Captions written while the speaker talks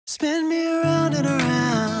Spin me around and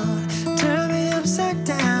around, turn me upside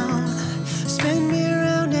down. Spin me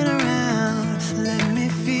around and around, let me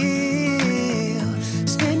feel.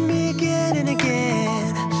 Spin me again and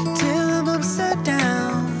again, till I'm upside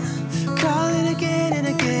down. Calling again and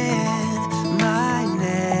again, my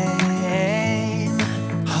name.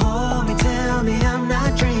 Hold me, tell me I'm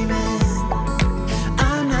not dreaming.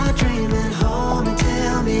 I'm not dreaming. Hold me,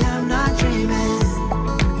 tell me I'm not dreaming.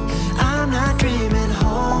 I'm not dreaming.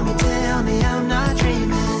 Hold me, tell me I'm not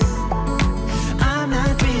dreaming. I'm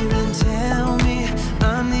not dreaming. Tell me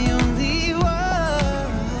I'm the only one.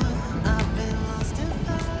 I've been lost in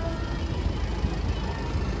thought.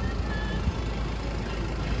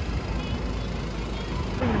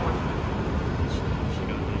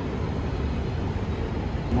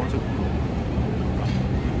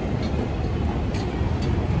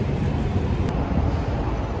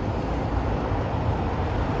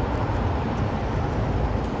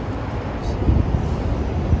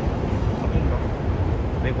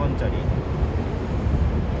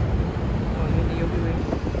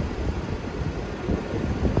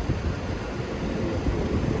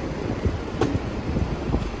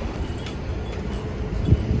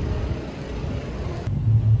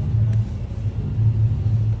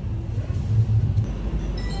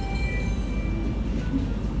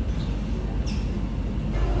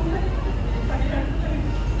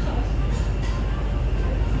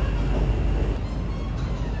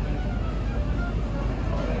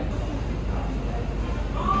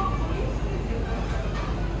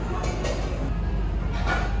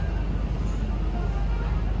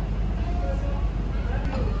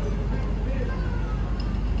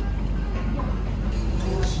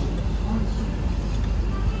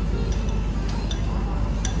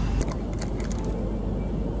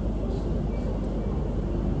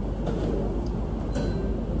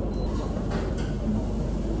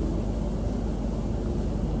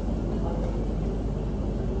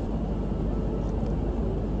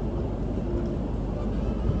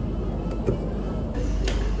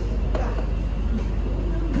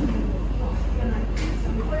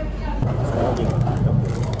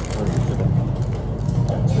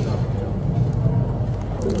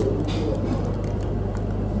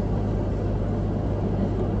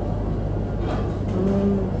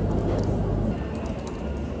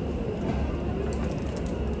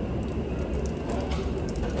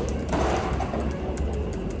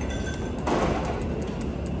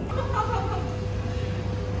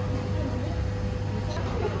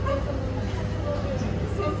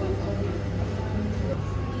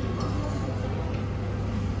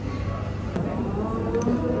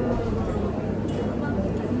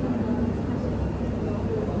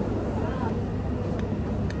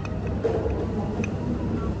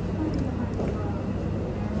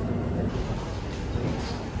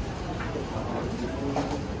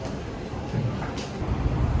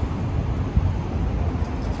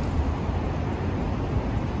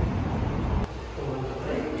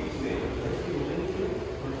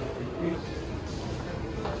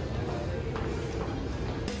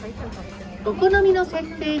お好みの設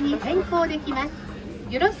定に変更できます。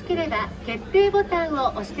よろしければ決定ボタンを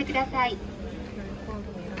押してください。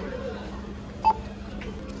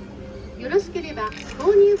よろしければ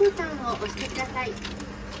購入ボタンを押してください。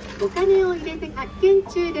お金を入れて発券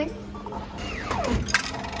中です。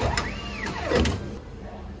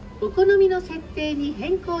お好みの設定に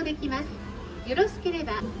変更できます。よろしけれ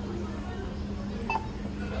ば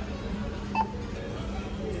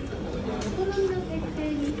お好みの設定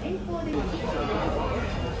に変更できます。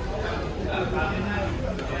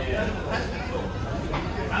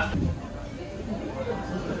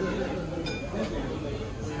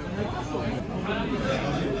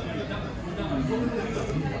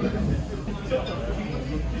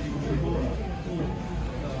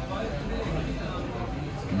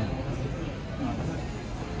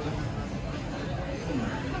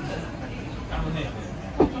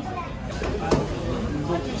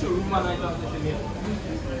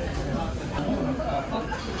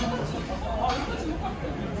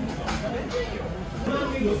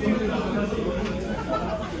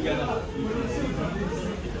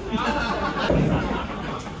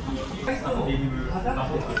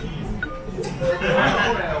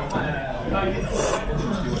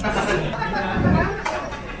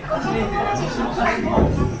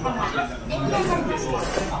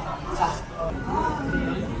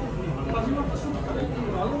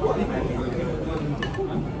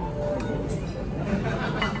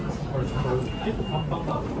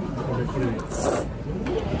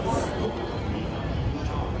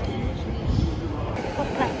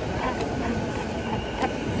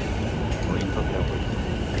인터뷰하고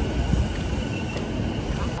있는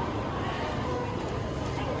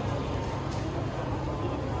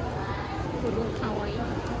かわいい。テ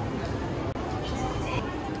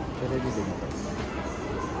レビで見た。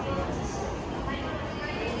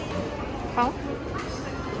顔？こ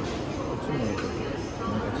っちもいいけど、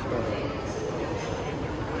なんか違う。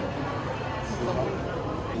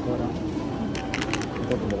이거랑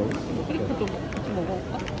이것도 먹을래? 이것도 같이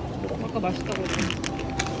먹어볼까? 아까 맛있다고 했는데.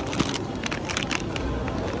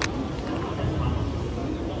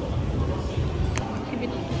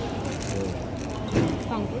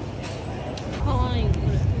 방울? 하와이 그래.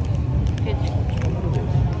 돼지.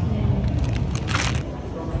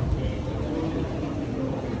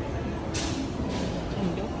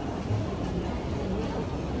 전격?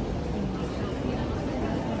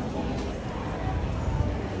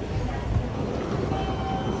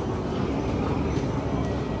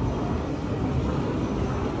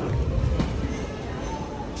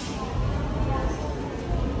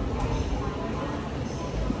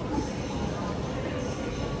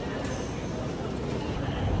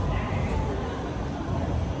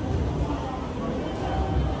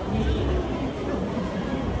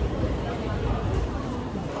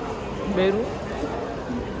 메루?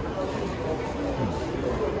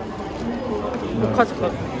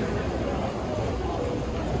 녹화즈까지.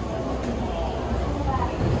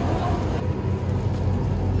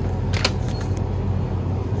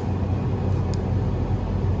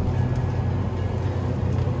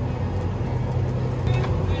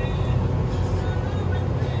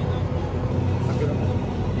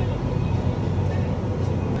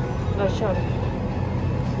 날씨하래.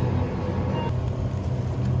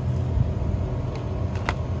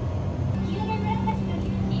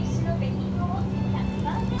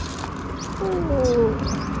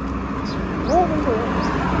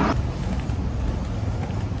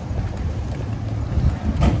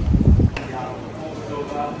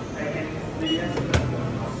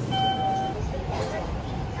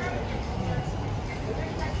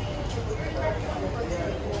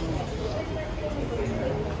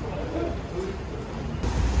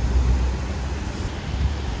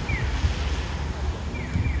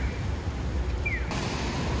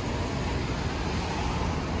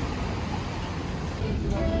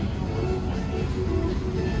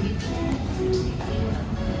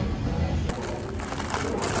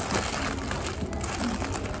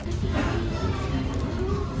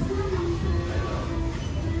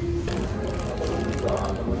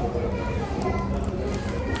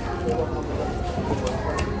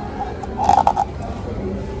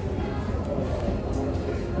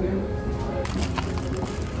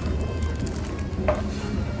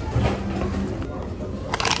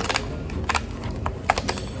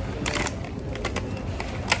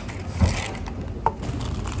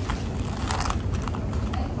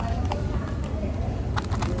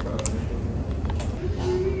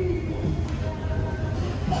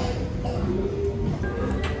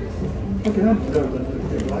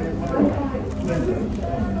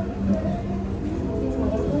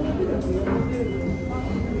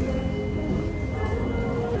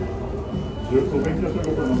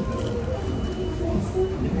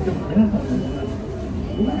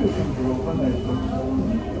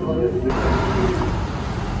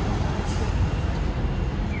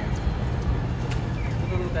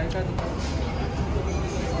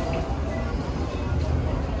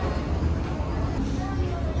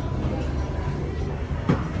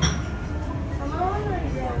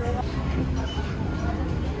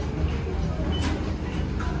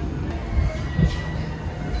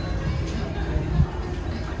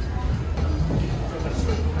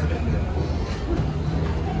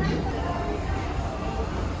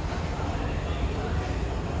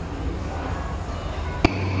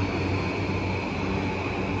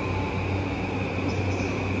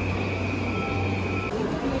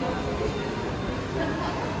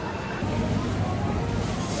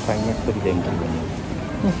 파인애플이 된 기분이야.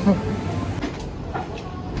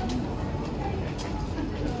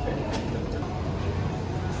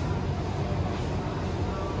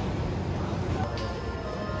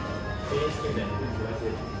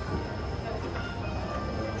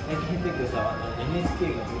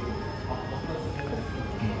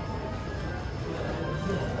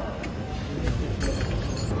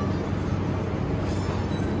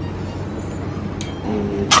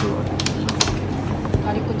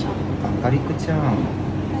 가리쿠짱. 가리쿠짱.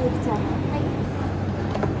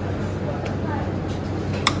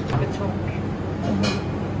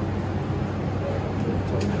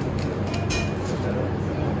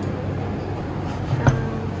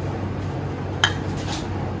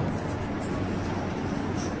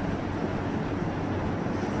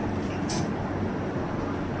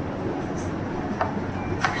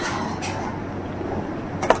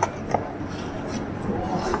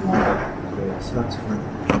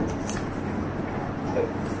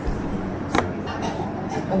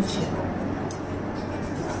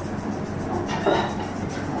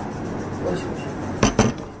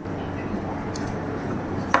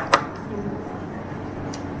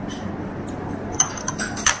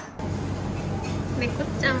 猫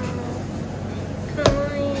ちゃんかわ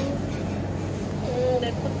いい。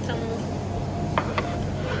猫ちゃん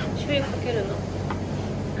醤油かけるの。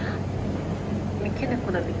三毛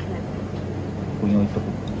猫だ、三毛猫。ここに置いとこ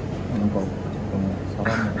う。なんかこの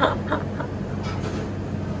皿のかわ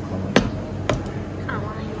いい。かわ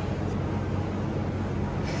いい。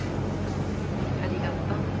ありが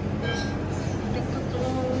とう。猫ちゃん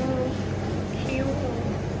ひよう。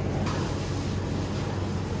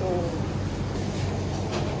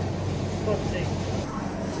こっち。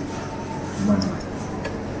うまい。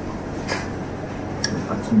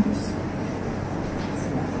パチンです。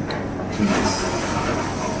パチンです。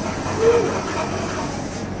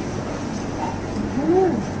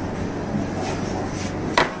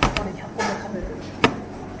これ100個も食べる。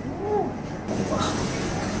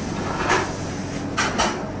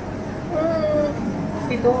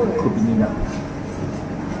ひどい。首になる。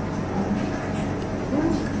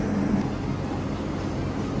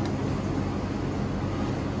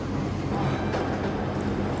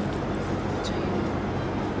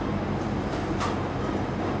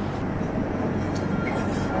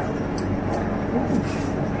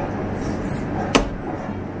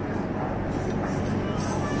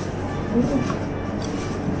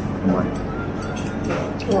うまい。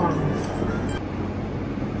わ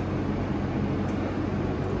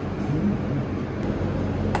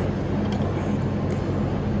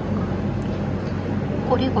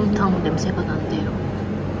꼬리곰탕 냄새가 난대요.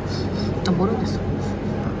 아, 모르겠어.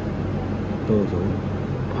 どうぞ。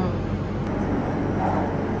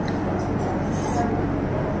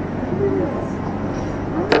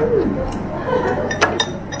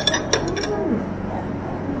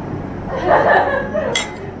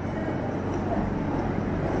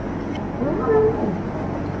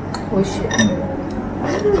 美味しい。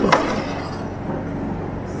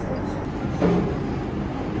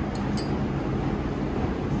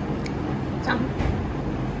짠.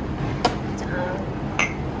 짠.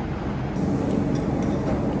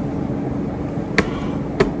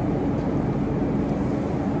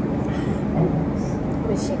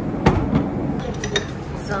 맛있어.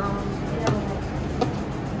 짠.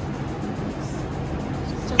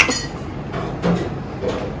 짠.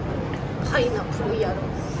 파인애플 야로.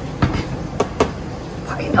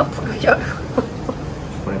 파인애플 야로.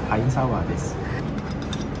 これパインサワーです。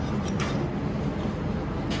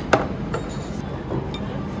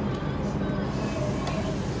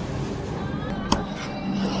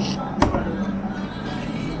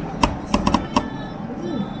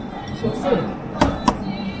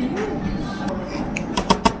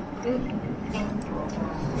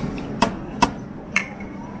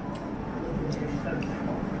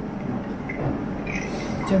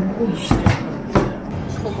全部美味しい。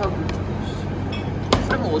소박。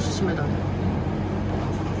これもおすすめだね。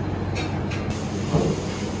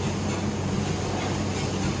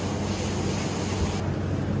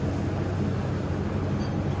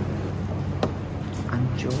アン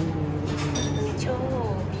チョ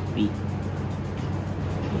ビ。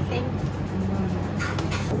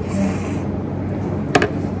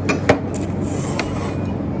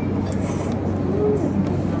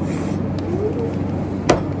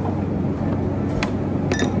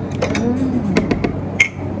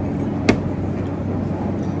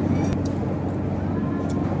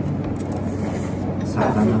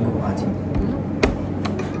魚の味。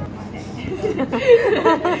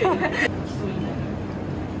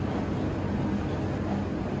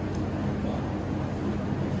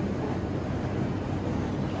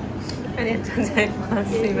ありがとうございます。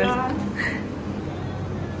すいません。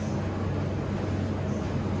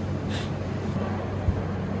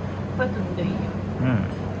こうやって飲んでいいよ。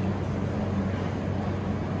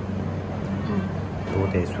どう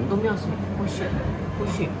です？飲みやすい。美味しい。美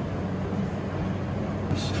味しい。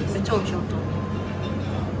めっちゃ美味しかった。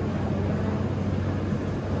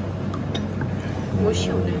美味しい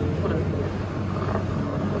よね。これ。美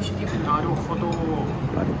味しい。なるほど。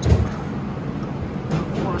バレちゃう。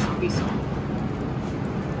わさびさん。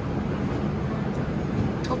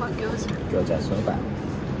そば餃子。餃子そば。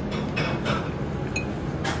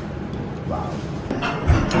わお。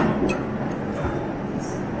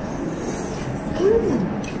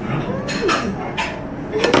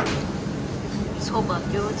そば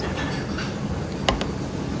餃子。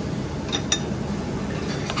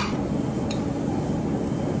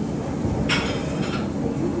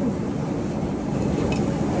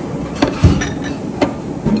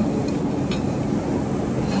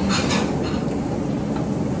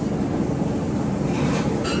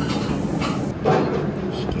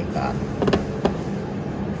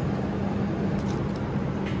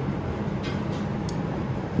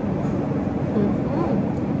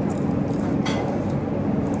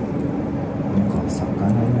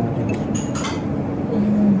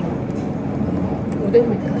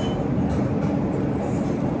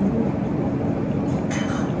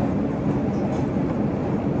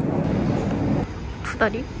2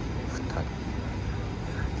人?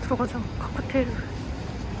 들어가자. 카크테일.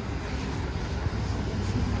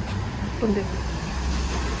 뭔데?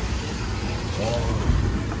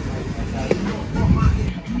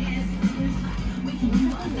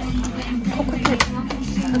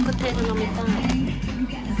 카크테일飲みたい.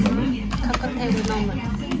 카크테일 飲む.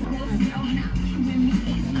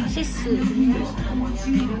 카시스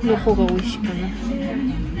の方が美味しいかな.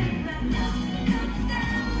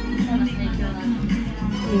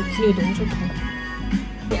 분위기 너무 좋다.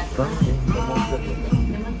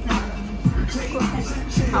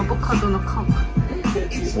 아보카도의 카바.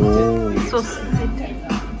 오. 소스.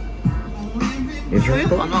 쇼유?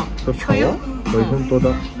 쇼유? 거의 손도다.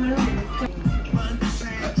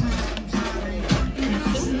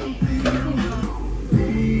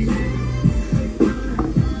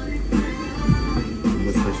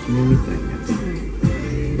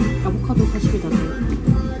 아보카도 가시기다.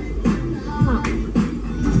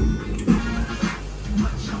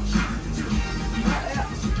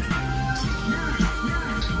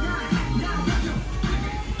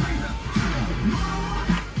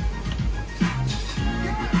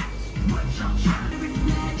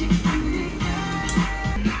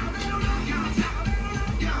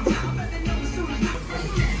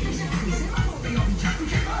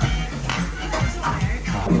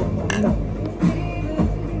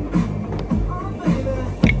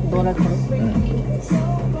 너랄 거야?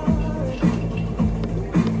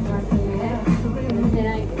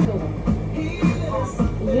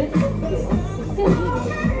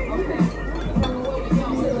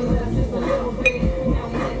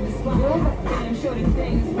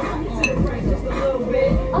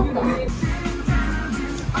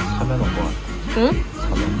 사면 온 거 같아. 응?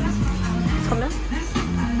 서면?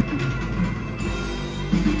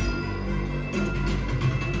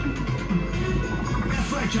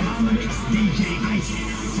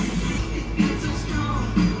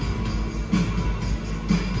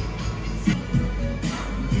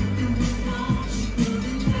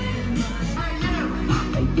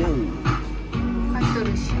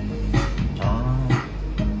 팔도르시.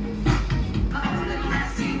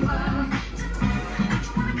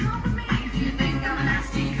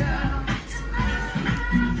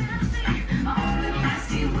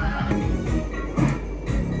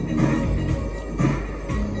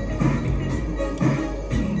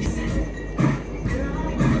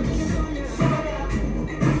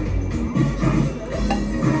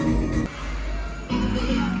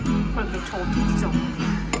 저 어떡하죠?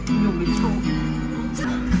 이거 미쳐.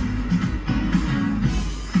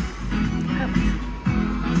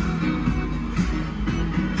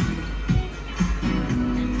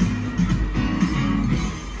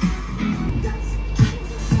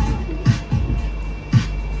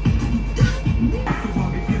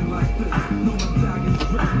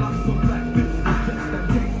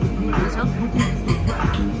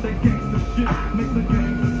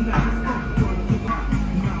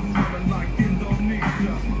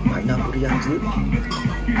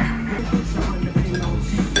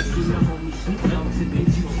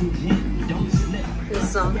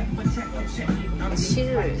 Some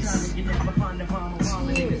cheers.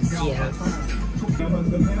 Cheers, yes.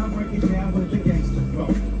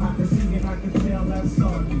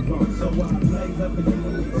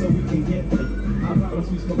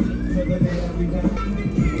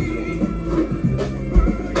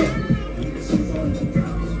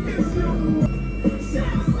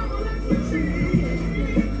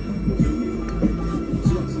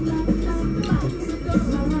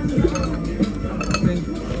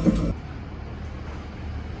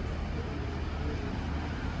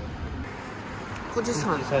富士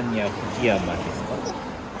山や富士山ですか？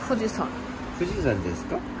富士山。富士山です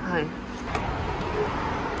か？はい。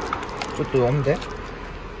ちょっと読んで。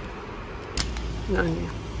何？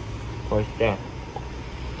こうして。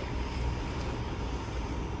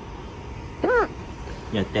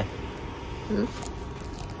やって。うん？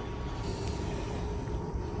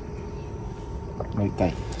もう一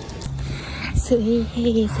回。水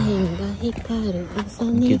平線が光る朝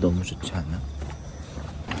に。けどもちょっと않아。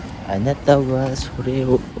あなたはそれ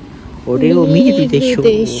を俺を見るで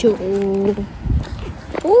しょう。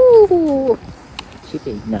おお、綺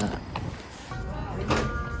麗な。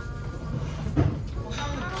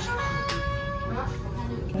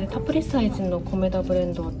たっぷりサイズの米田ブレ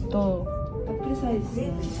ンドと、たっぷりサイズ、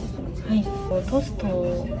はい、トースト、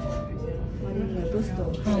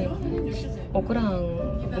はい、オクラ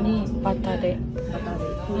ンにバターで、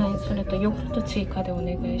はい、それとヨーグルト追加でお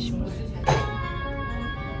願いします。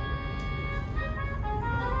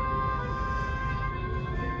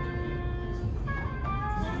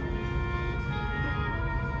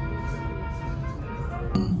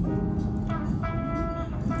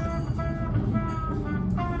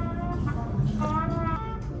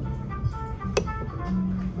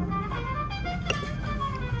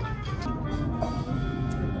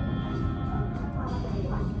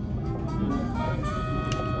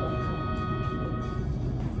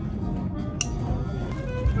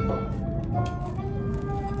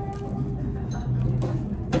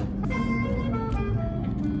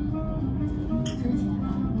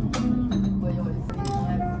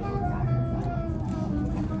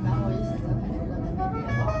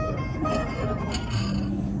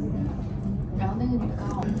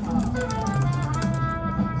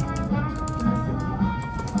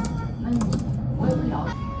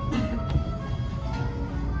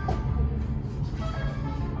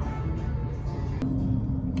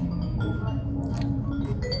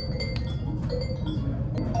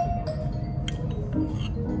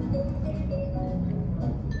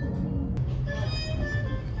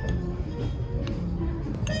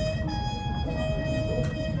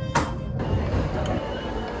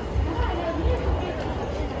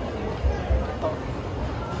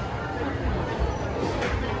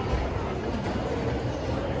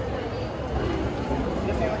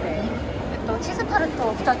チーズタルト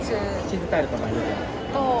2つチーズタルトの2点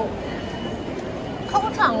とか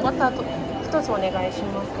ぼちゃあんバターと1つお願いし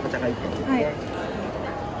ます。かぼちゃが1点ですね、はい、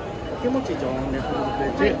お手持ち常温でフル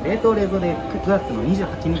ーツ、はい、冷凍冷蔵で9月の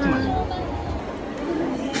28日まで、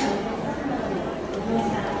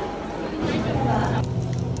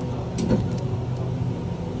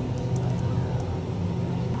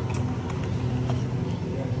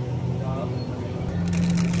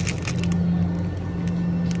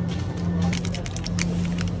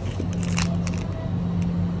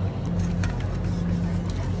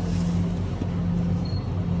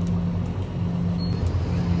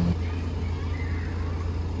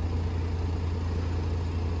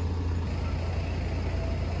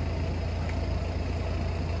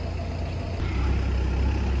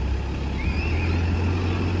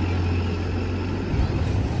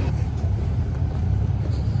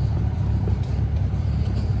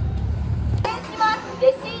レ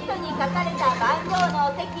シートに書かれた番号のお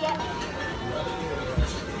席へ。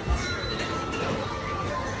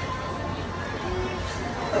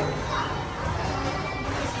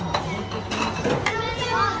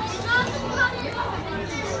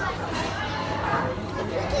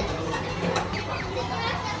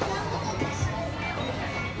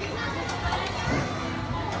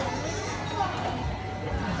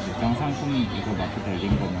영상품 이거 마트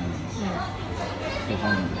달린 거면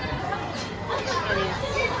대박인데.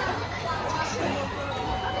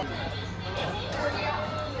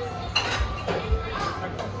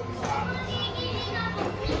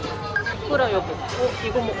 그래 여보.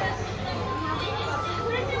 이거 먹어.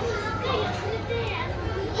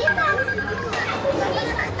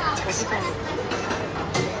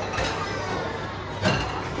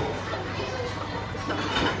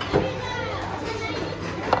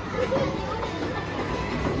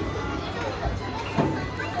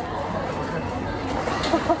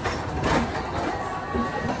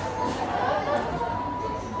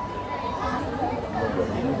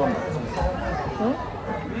 응?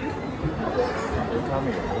 이렇게 하면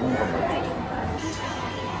먹는 건 맞지?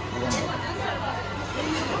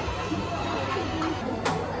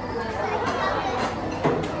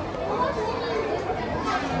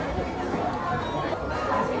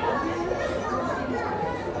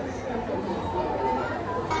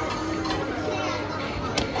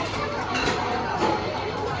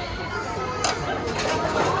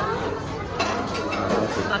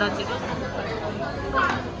 나라지가?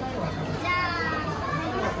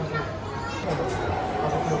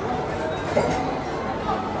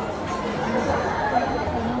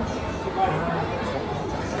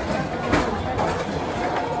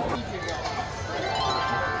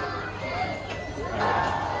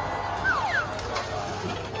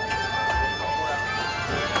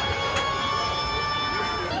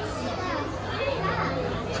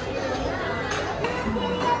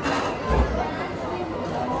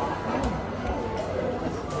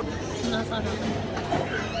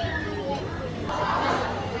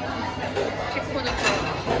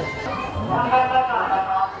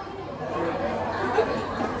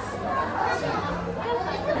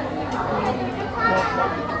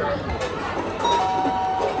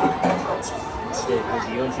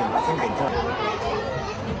 다시 이런 식으로 맛은 괜찮아.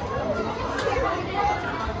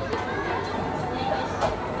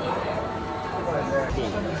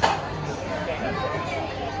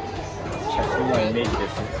 샤슈와 이미지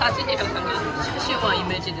됐어. 사진이랑 하면 샤슈와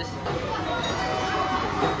이미지 됐어.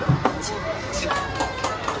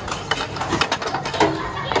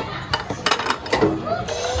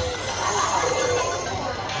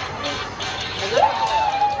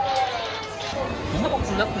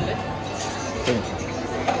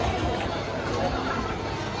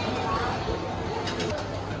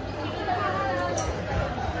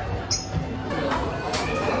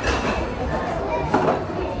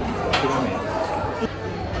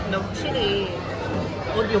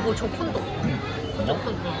 여보 저 콘도. 저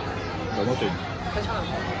콘도. 너무 좀. 괜찮아.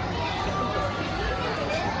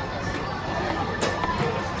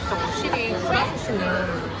 진짜 확실히 쿠라스시는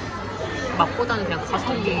맛보다는 그냥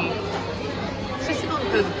가성비.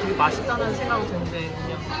 스시도는 그래도 되게 맛있다는 생각이 드는데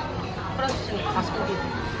그냥 쿠라스시는 가성비.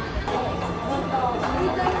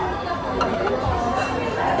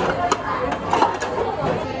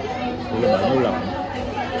 되게 많이 올라가네.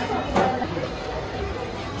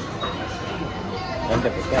 이런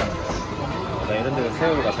데 볼까? 나 이런 데서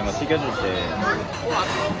새우 같은 거 튀겨줄 때.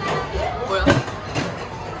 알았어. 뭐야?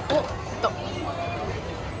 있다.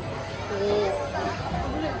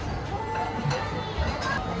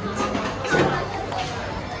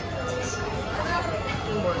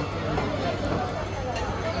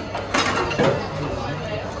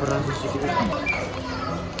 쿠라스시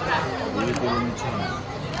일본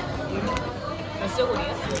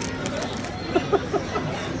몇세골이야?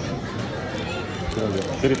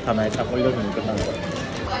 그러게 그릇 하나에 딱 올려주면 끝나는 거야.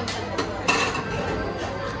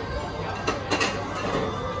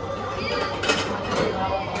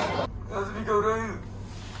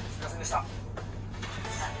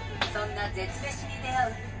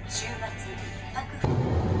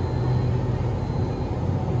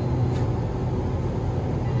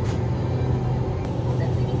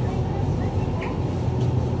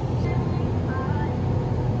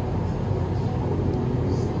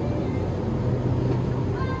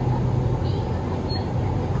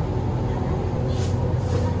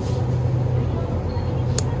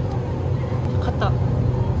 갔다.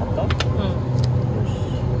 갔다?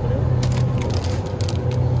 응.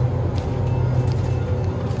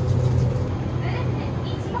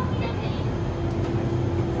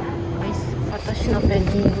私のペン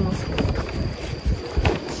ギンもそうだ。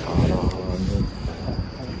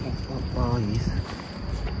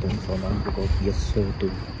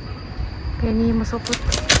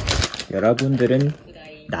여러분들은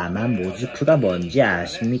남한 모스크가 뭔지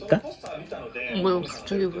아십니까? 뭐야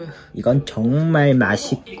갑자기 왜? 이건 정말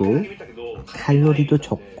맛있고 칼로리도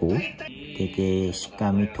적고 되게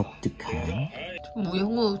식감이 독특한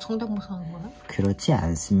무형우 성대모사 하는 거야? 그렇지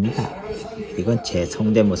않습니다. 이건 제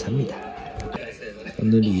성대모사입니다.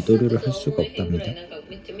 오늘 이도류를 할 수가 없답니다.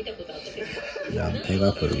 야,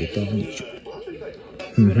 배가 부르기 때문이죠.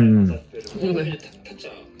 왜?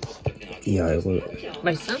 이야, 이거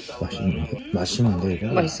맛있어? 맛있는데? 맛있는데 이거?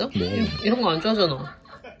 맛있어? 네. 이런 거 안 좋아하잖아.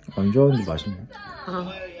 안 좋아하는데 맛있네.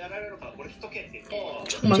 아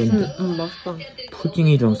천재인데. 맛있다.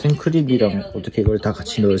 푸딩이랑 생크림이랑 어떻게 이걸 다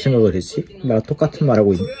같이 넣을 생각을 했지? 나 똑같은 말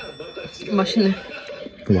하고 있네. 맛있네.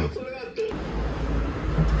 그만.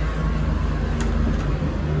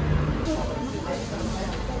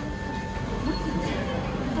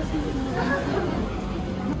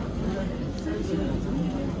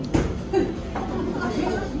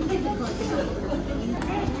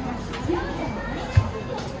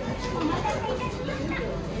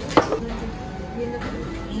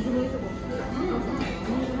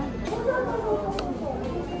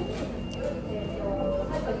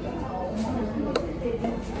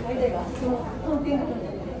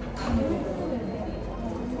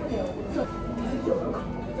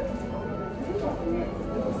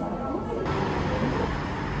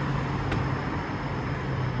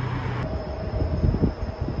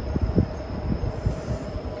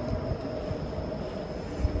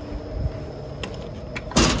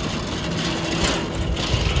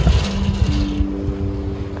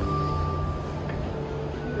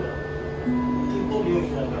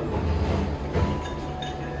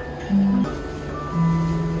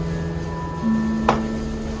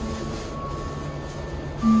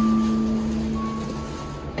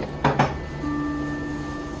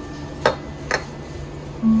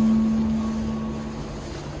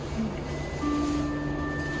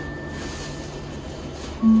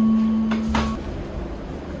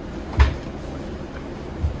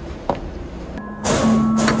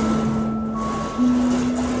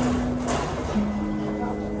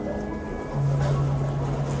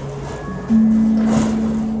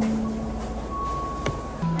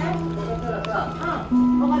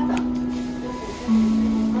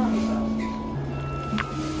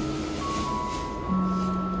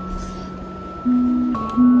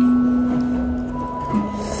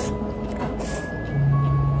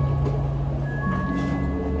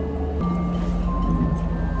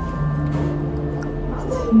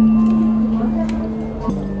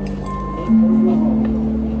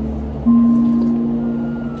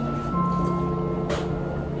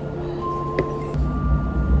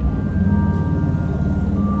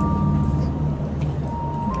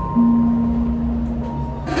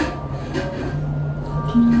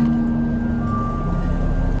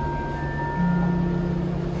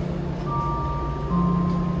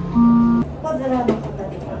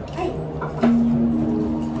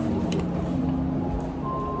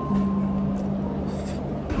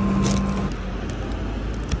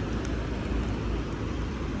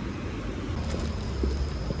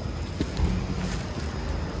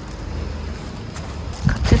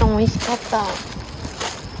 너무 맛있었다.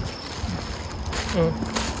 응.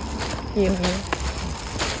 이응.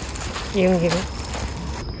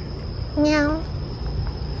 냥.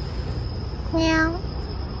 냥.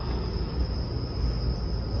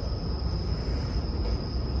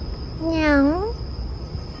 냥.